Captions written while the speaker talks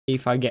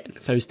if I get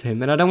close to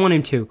him, and I don't want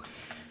him to,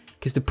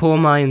 because the poor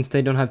Mayans,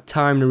 they don't have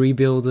time to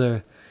rebuild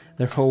their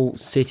whole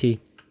city.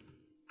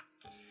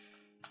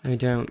 They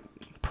don't.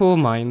 Poor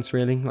Mayans,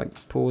 really,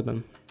 like poor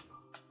them.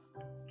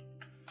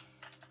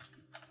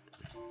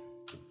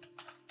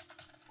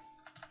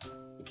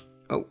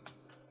 Oh.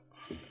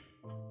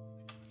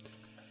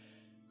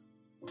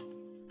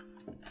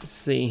 Let's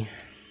see.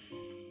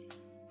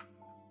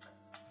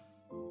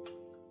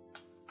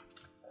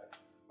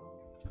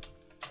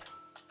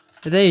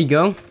 There you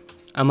go.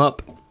 I'm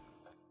up.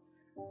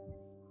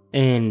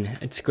 And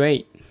it's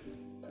great.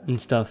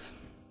 And stuff.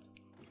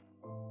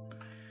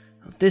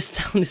 This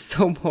sound is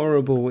so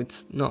horrible.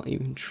 It's not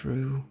even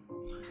true.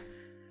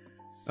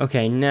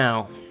 Okay,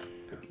 now.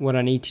 What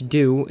I need to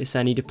do is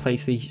I need to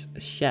place these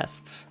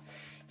chests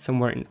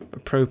somewhere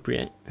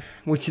appropriate.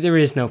 Which there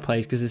is no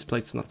place because this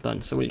plate's not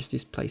done. So we'll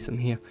just place them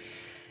here.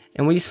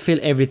 And we'll just fill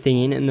everything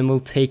in and then we'll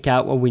take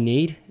out what we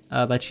need.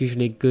 That's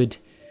usually a good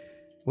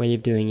way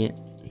of doing it.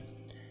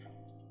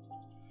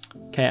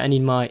 Okay, I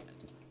need my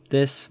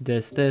this,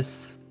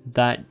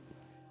 that.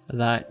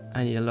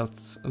 I need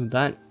lots of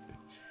that.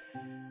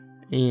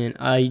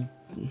 And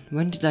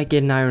when did I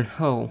get an iron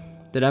hoe?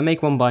 Did I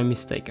make one by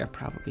mistake? I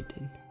probably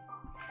did.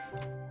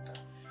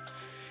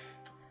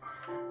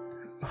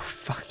 Oh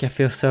fuck, I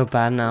feel so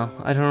bad now.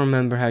 I don't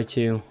remember how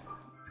to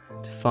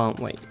farm.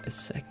 Wait a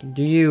second.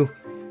 Do you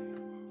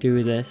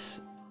do this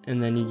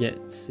and then you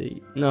get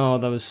seed? No,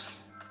 that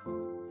was...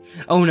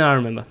 Oh no, I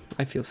remember.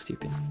 I feel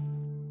stupid.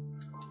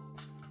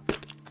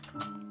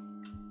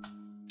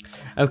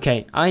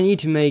 Okay, I need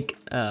to make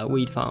a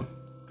weed farm.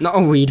 Not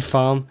a weed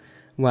farm.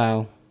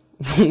 Wow.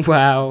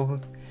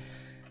 Wow.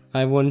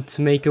 I want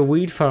to make a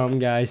weed farm,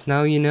 guys.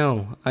 Now you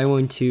know. I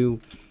want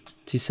to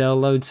sell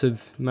loads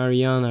of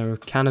marijuana or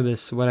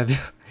cannabis, whatever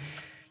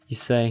you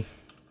say.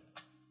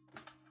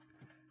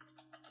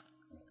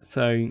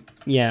 So,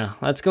 yeah,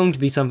 that's going to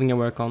be something I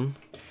work on.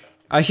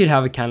 I should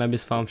have a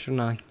cannabis farm,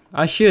 shouldn't I?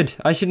 I should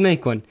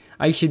make one.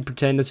 I should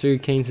pretend that sugar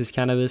canes is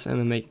cannabis and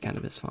then make a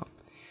cannabis farm.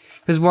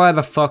 Because why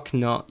the fuck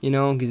not, you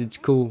know? Because it's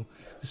cool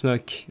to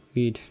smoke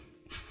weed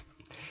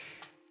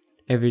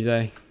every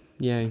day.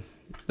 Yeah.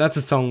 That's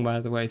a song, by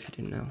the way, if you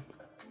didn't know.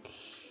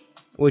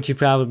 Which you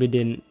probably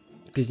didn't.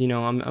 Because, you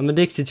know, I'm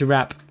addicted to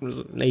rap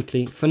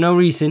lately. For no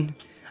reason.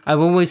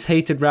 I've always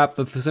hated rap,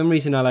 but for some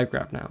reason I like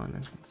rap now. And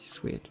it's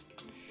just weird.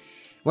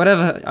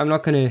 Whatever, I'm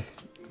not gonna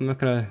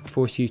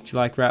force you to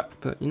like rap.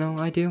 But, you know,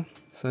 I do.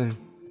 So,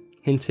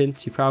 hint,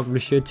 hint, you probably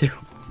should too.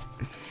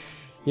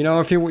 You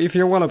know, if you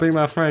want to be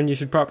my friend, you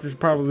should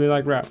probably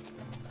like rap,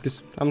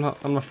 because I'm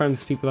not friends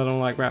with people that don't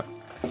like rap,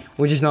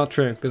 which is not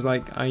true, because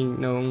like I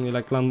know only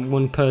like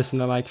one person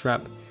that likes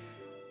rap,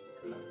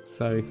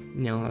 so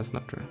you know that's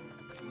not true.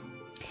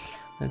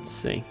 Let's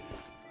see.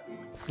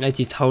 Let's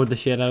just hold the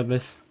shit out of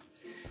this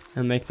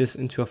and make this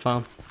into a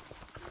farm.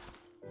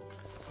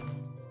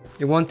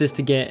 You want this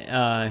to get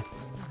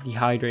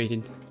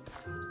dehydrated.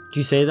 Did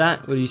you say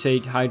that? Or did you say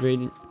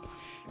hydrated?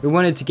 We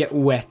want it to get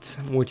wet,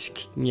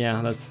 which,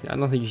 yeah, that's, I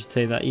don't think you should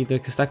say that either,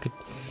 because that could,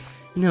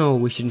 no,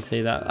 we shouldn't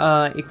say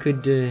that. It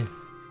could,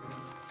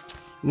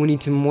 we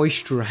need to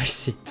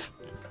moisturize it.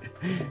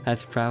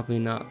 That's probably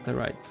not the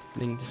right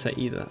thing to say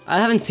either. I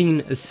haven't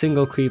seen a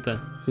single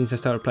creeper since I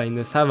started playing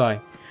this, have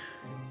I?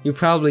 You're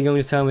probably going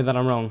to tell me that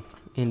I'm wrong,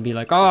 and be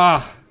like,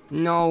 ah,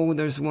 no,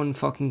 there's one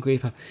fucking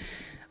creeper.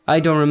 I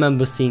don't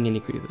remember seeing any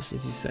creepers,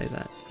 as you say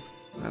that.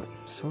 Oh,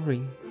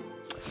 sorry.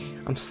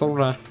 I'm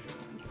sorry.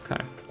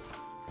 Okay.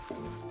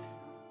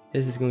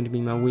 This is going to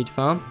be my wheat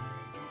farm.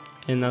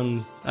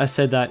 And I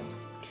said that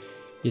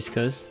just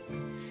because.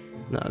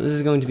 No, this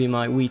is going to be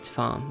my wheat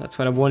farm. That's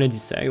what I wanted to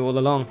say all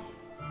along.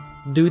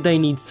 Do they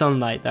need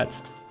sunlight?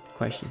 That's the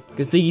question.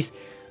 Because these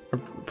are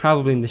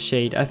probably in the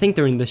shade. I think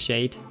they're in the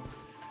shade.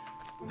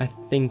 I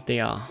think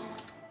they are.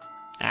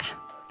 Ah.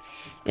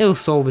 It'll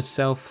solve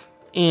itself.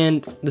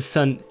 And the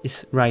sun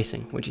is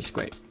rising, which is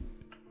great.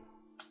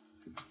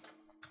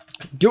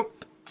 Jump!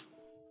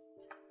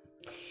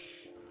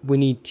 We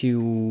need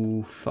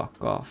to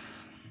fuck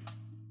off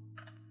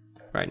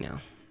right now.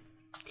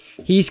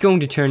 He's going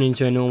to turn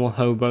into a normal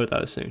hobo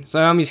though soon.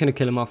 So I'm just going to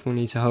kill him off when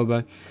he's a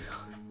hobo.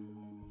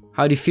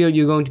 How do you feel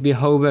you're going to be a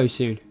hobo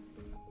soon?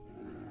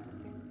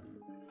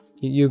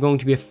 You're going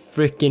to be a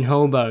freaking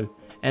hobo.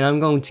 And I'm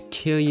going to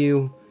kill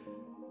you.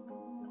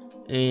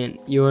 And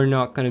you're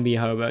not going to be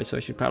a hobo, so I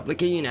should probably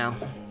kill you now.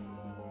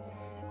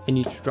 And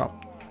you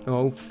drop.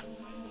 Oh,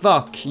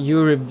 fuck.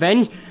 Your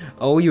revenge.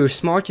 Oh, you're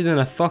smarter than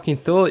I fucking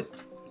thought.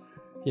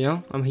 You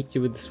know, I'm hit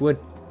you with this wood.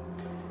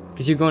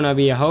 Because you're gonna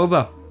be a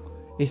hobo.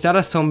 Is that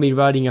a zombie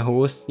riding a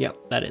horse?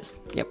 Yep, that is.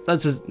 Yep,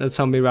 that's a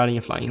zombie riding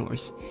a flying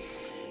horse.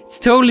 It's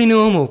totally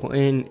normal,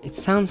 and it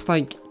sounds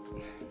like...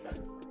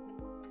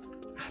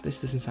 This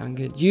doesn't sound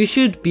good. You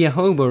should be a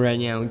hobo right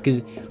now,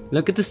 because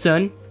look at the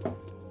sun.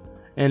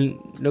 And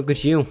look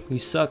at you. You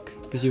suck.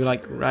 Because you're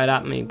like right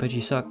at me, but you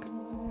suck.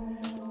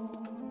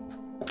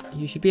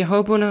 You should be a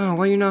hobo now.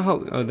 Why are you not a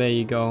hobo? Oh, there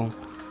you go.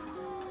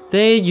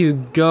 There you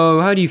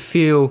go. How do you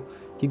feel?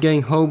 You're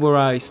getting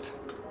hoboized.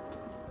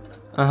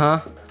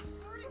 Uh-huh.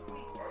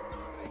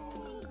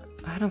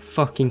 I don't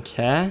fucking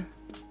care.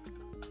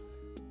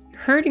 You're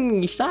hurting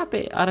me, stop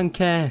it. I don't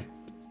care.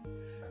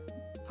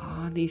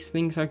 Oh, these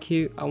things are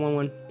cute. I want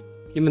one.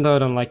 Even though I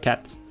don't like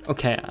cats.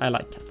 Okay, I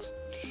like cats.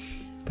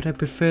 But I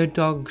prefer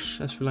dogs,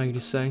 that's what I like to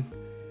say.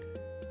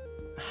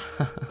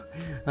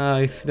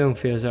 I don't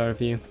feel sorry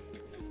for you.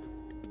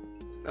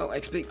 Oh,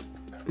 XP.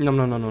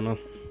 No.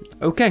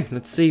 Okay,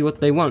 let's see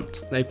what they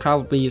want. They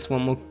probably just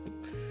want more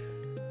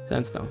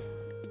sandstone.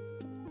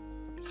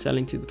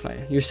 Selling to the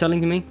player. You're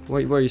selling to me?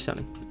 Where are you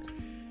selling?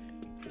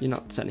 You're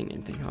not selling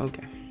anything.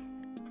 Okay.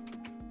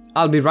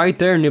 I'll be right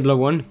there, Nibbler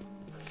 1.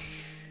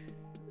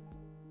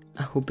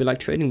 I hope you like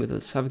trading with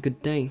us. Have a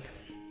good day.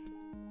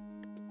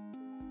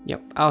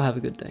 Yep, I'll have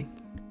a good day.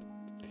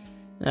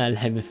 I'll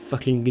have a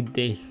fucking good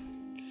day.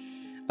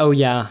 Oh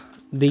yeah,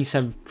 these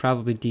have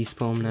probably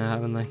despawned now,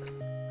 haven't they?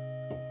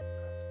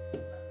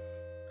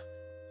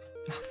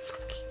 Oh,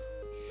 fuck.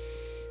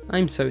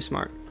 I'm so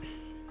smart.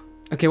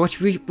 Okay,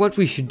 what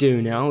we should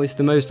do now is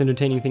the most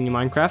entertaining thing in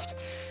Minecraft.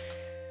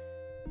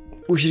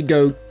 We should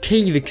go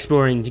cave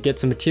exploring to get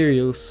some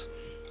materials,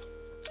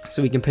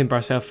 so we can pimp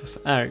ourselves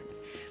out.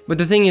 But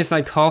the thing is,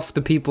 like, half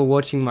the people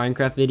watching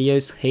Minecraft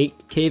videos hate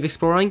cave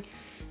exploring,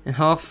 and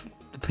half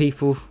the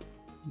people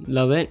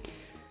love it.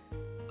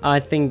 I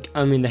think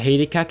I'm in the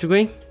hated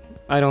category.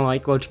 I don't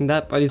like watching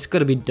that, but it's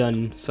gotta be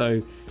done,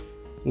 so,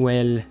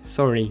 well,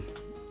 sorry.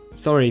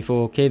 Sorry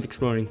for cave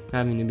exploring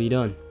having to be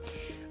done.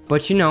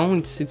 But you know,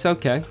 it's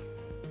okay.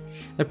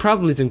 There are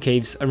probably some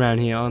caves around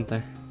here, aren't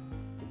there?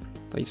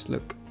 If I just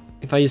look.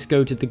 If I just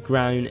go to the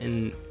ground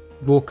and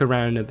walk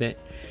around a bit.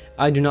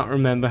 I do not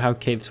remember how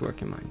caves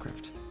work in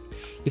Minecraft.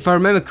 If I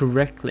remember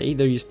correctly,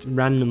 they're just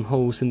random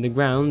holes in the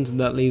ground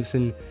that leads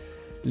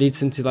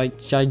into like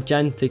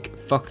gigantic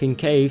fucking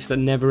caves that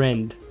never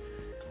end.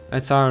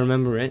 That's how I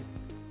remember it.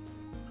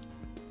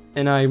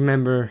 And I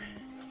remember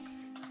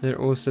there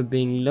also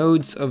being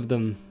loads of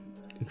them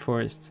in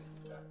forests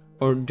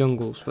or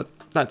jungles, but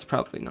that's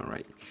probably not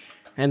right.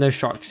 And there's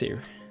sharks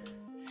here.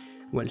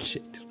 Well,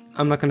 shit.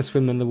 I'm not gonna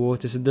swim in the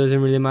water, so it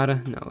doesn't really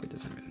matter. No, it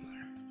doesn't really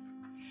matter.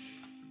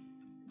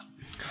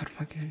 How do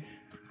I go?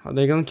 Are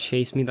they going to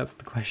chase me? That's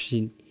the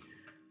question.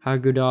 How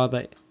good are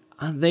they?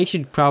 They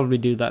should probably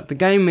do that. The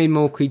game made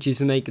more creatures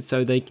to make it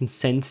so they can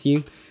sense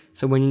you.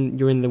 So when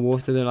you're in the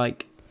water, they're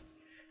like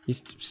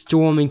just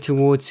storming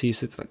towards you.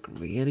 So it's like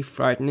really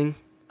frightening.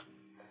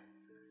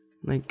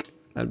 Like,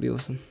 that'd be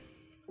awesome.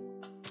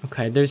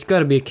 Okay, there's got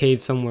to be a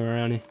cave somewhere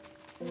around here.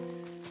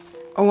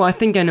 Oh, I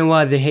think I know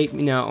why they hate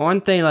me now.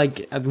 Aren't they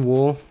like at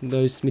war,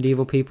 those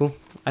medieval people?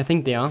 I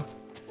think they are.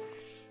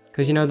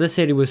 Because, you know, this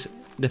city was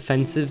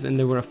defensive and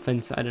they were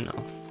offensive. I don't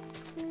know.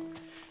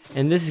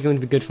 And this is going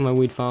to be good for my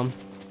wheat farm.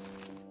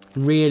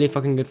 Really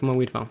fucking good for my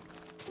wheat farm.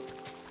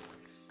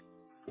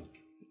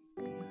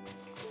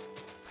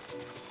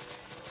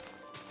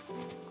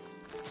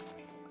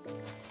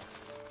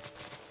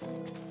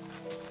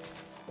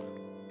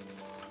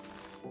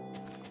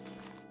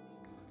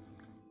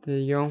 There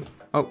you go.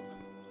 Oh.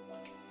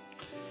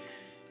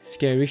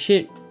 Scary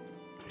shit.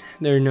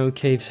 There are no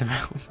caves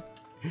around.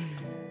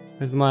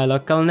 With my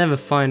luck, I'll never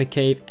find a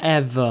cave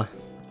ever.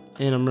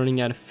 And I'm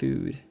running out of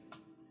food.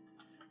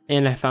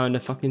 And I found a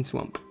fucking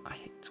swamp. I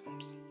hate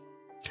swamps.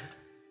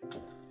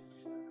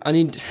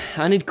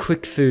 I need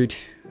quick food.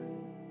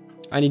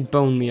 I need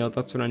bone meal,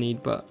 that's what I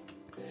need, but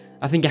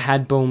I think I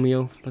had bone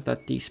meal, but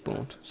that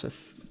despawned. So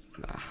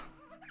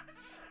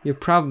you're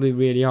probably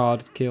really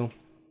hard to kill.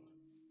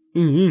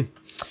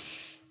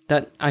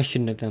 That I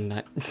shouldn't have done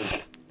that.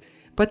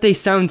 But they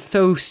sound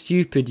so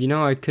stupid, you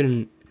know,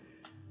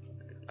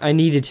 I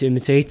needed to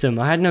imitate them.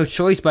 I had no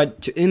choice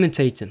but to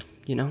imitate them,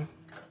 you know?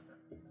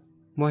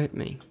 Why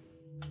me?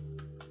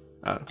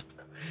 Oh.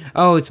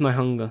 Oh, it's my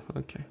hunger.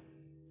 Okay.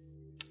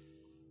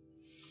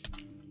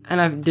 And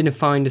I didn't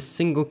find a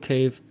single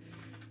cave,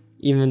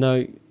 even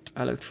though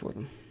I looked for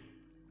them.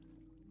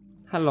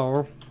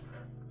 Hello.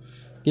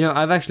 You know,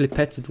 I've actually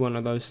petted one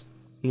of those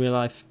in real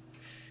life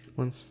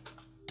once.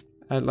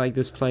 I like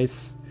this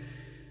place.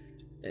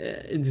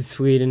 It's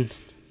Sweden.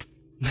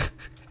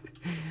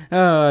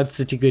 Oh, that's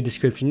such a good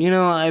description. You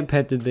know, I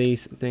petted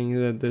these things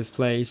at this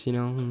place, you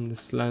know, in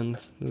this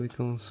land that we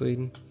call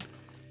Sweden.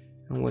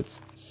 And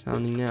what's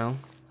sounding now?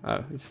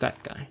 Oh, it's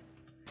that guy.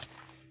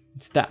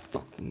 It's that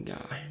fucking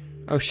guy.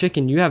 Oh,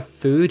 chicken, you have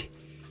food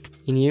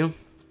in you?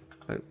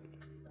 Oh.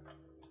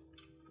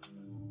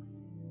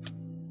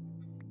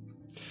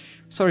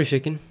 Sorry,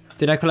 chicken.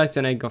 Did I collect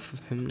an egg off of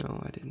him?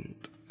 No, I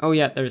didn't. Oh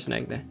yeah, there's an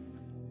egg there.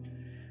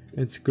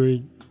 It's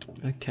great.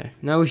 Okay,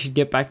 now we should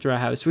get back to our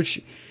house,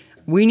 which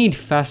we need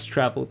fast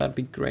travel. That'd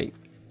be great.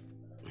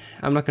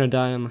 I'm not gonna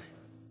die, am I?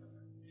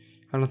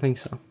 I don't think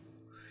so.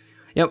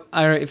 Yep,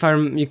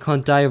 you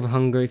can't die of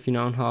hunger if you're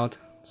not on hard.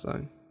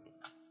 So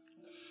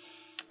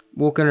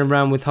walking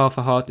around with half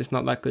a heart is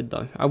not that good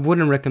though. I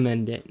wouldn't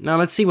recommend it. Now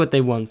let's see what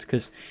they want,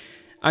 because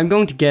I'm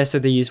going to guess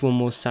that they use one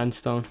more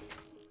sandstone.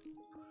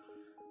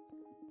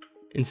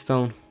 In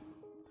stone.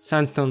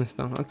 Sandstone and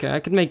stone. Okay, I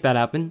could make that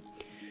happen.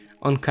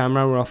 On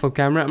camera or off of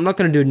camera. I'm not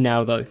gonna do it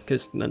now though,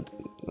 because that's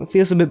It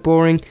feels a bit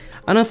boring.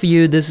 I know for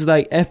you, this is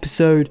like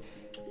episode,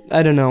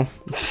 I don't know.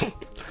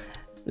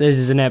 This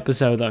is an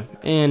episode though,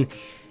 and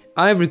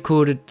I've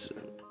recorded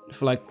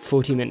for like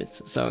 40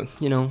 minutes, so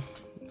you know,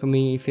 for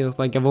me it feels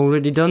like I've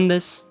already done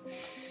this,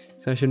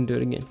 so I shouldn't do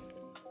it again.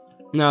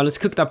 Now let's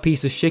cook that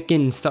piece of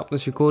chicken and stop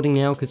this recording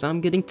now, because I'm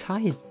getting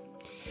tired.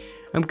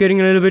 I'm getting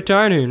a little bit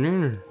tired.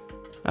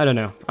 I don't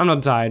know, I'm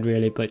not tired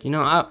really, but you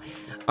know,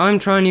 I'm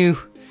trying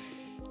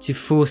to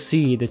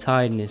foresee the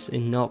tiredness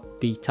and not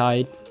be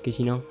tired, because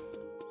you know,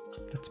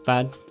 that's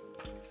bad.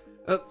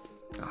 Oh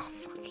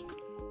fuck.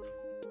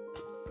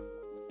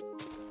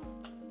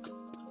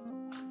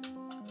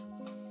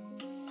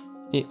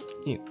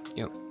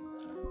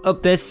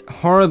 Up this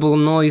horrible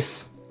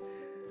noise.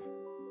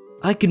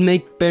 I could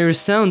make better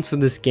sounds for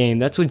this game.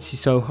 That's what's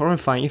so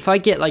horrifying. If I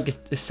get like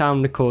a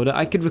sound recorder,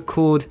 I could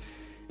record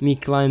me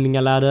climbing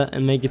a ladder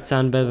and make it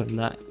sound better than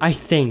that.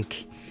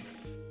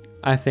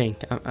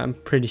 I'm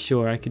pretty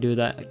sure I could do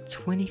that like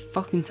 20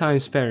 fucking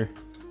times better.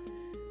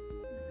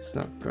 It's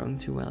not growing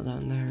too well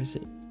down there, is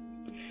it?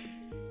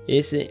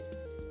 Is it?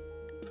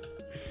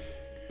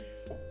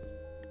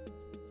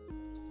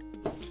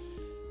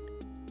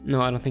 No,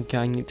 I don't think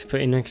I need to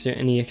put in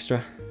any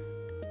extra.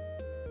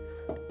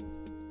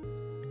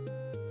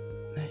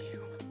 There you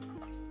go.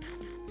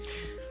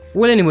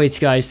 Well, anyways,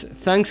 guys,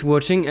 thanks for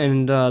watching,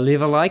 and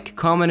leave a like,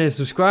 comment, and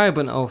subscribe,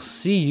 and I'll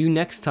see you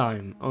next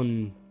time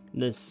on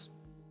this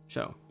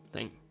show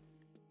thing.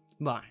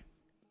 Bye.